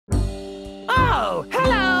Oh,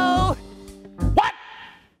 hello! What?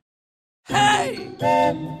 Hey!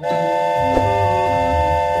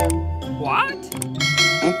 What?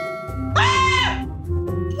 Ah!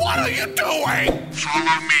 What are you doing?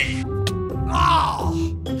 Follow me. Oh,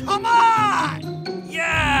 come on!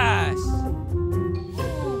 Yes!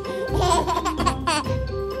 What?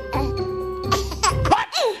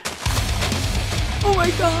 Oh my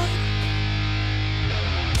god!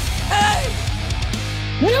 Hey!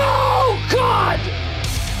 No, God!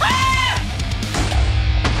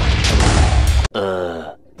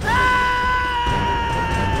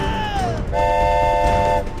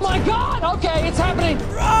 My god! Okay, it's happening!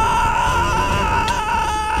 Run!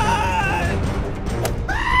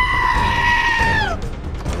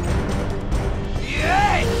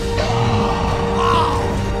 Yay! Oh!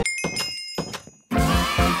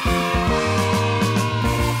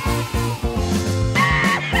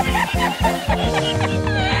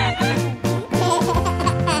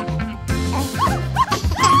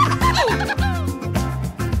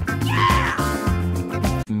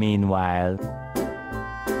 Meanwhile...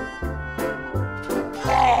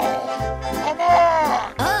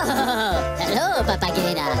 Oh, hello,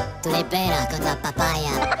 Papagena. Tu le pera con la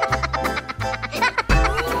papaya.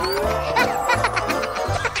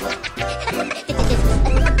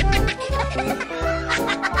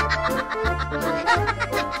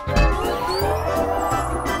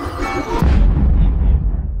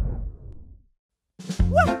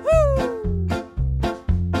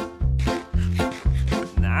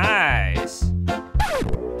 Nice!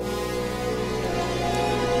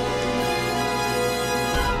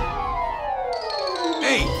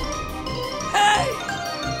 Hey! Hey!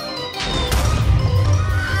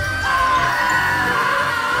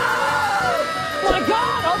 My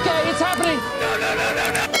god! Okay, it's happening!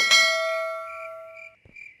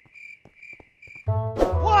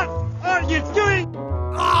 What are you doing?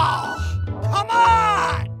 Oh, come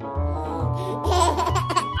on!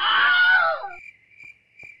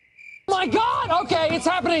 My god! Okay, it's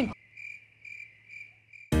happening!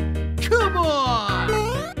 Come on!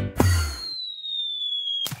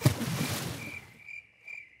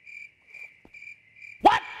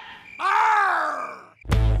 What? Arr!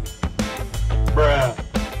 Bruh.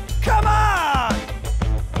 Come on!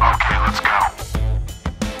 Okay, let's go.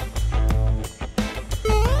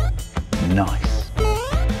 Nice.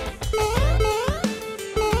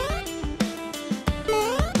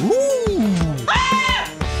 Ooh! Ah!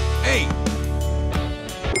 Hey!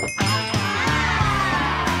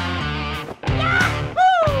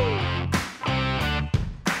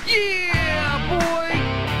 Yeah, boy!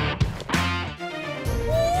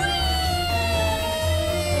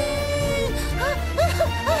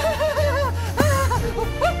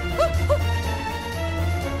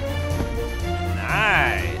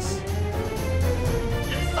 Nice!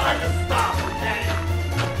 It's time to stop, Daddy!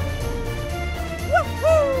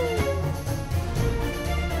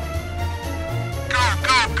 Go,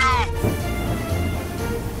 go, go!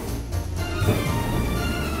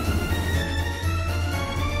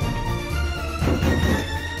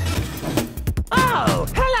 Oh,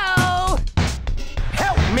 hello!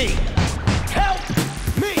 Help me! Help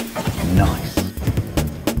me! Nice.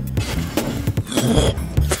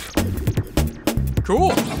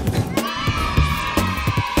 Cool!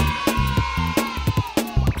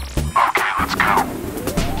 Okay, let's go.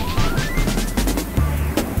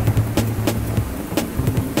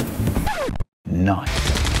 Nice.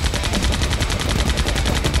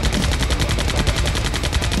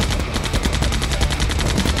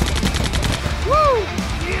 Woo!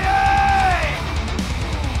 Yay!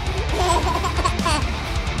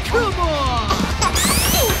 Come on!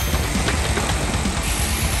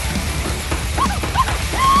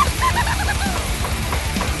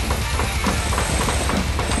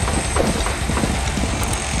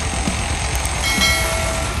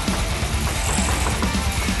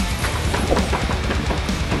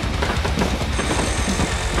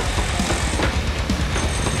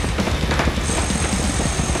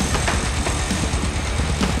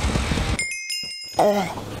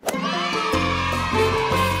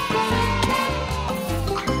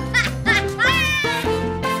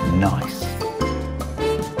 Nice.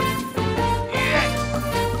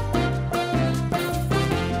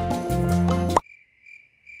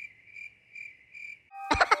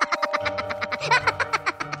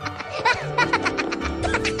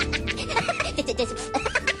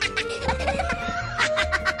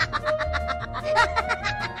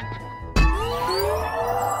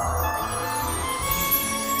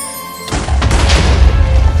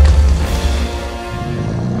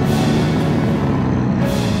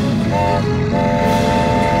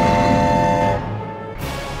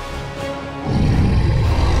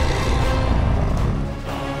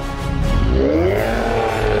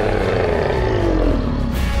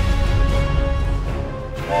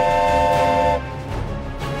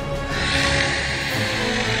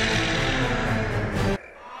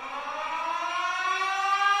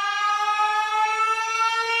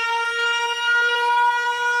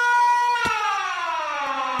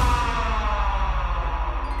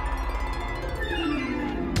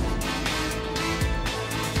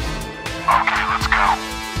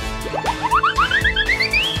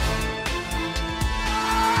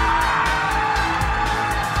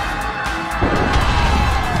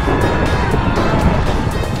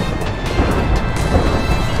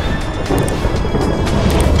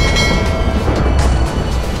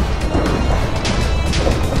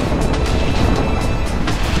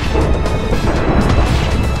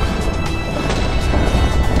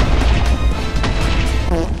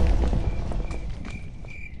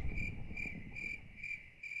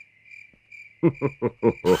 Bye,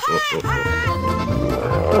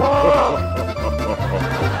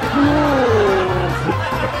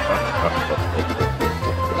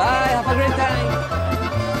 have a great time.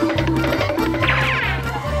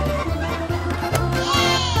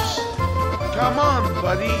 Come on,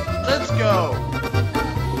 buddy. Let's go.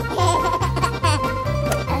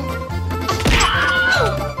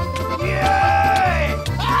 Yay!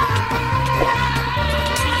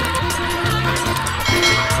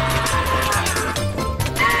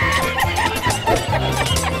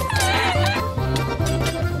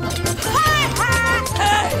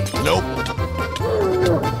 Nope.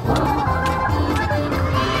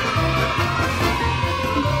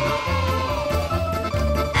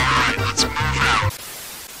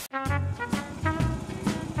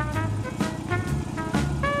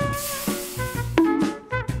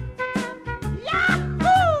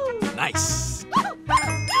 Nice.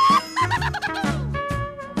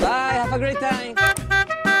 Bye, have a great time.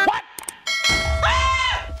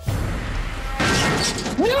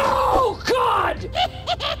 No! God!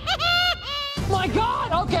 My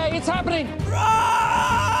God! Okay, it's happening. Run!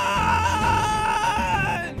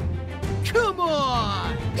 Come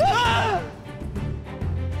on! Ah!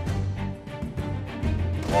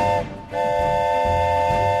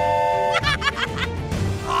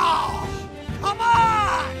 Oh, come on!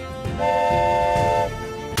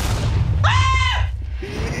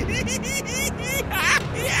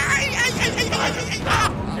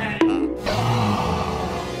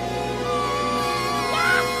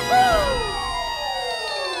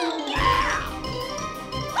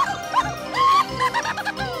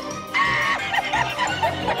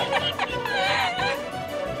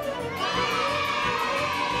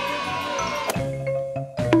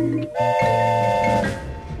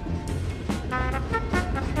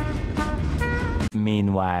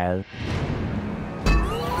 Meanwhile.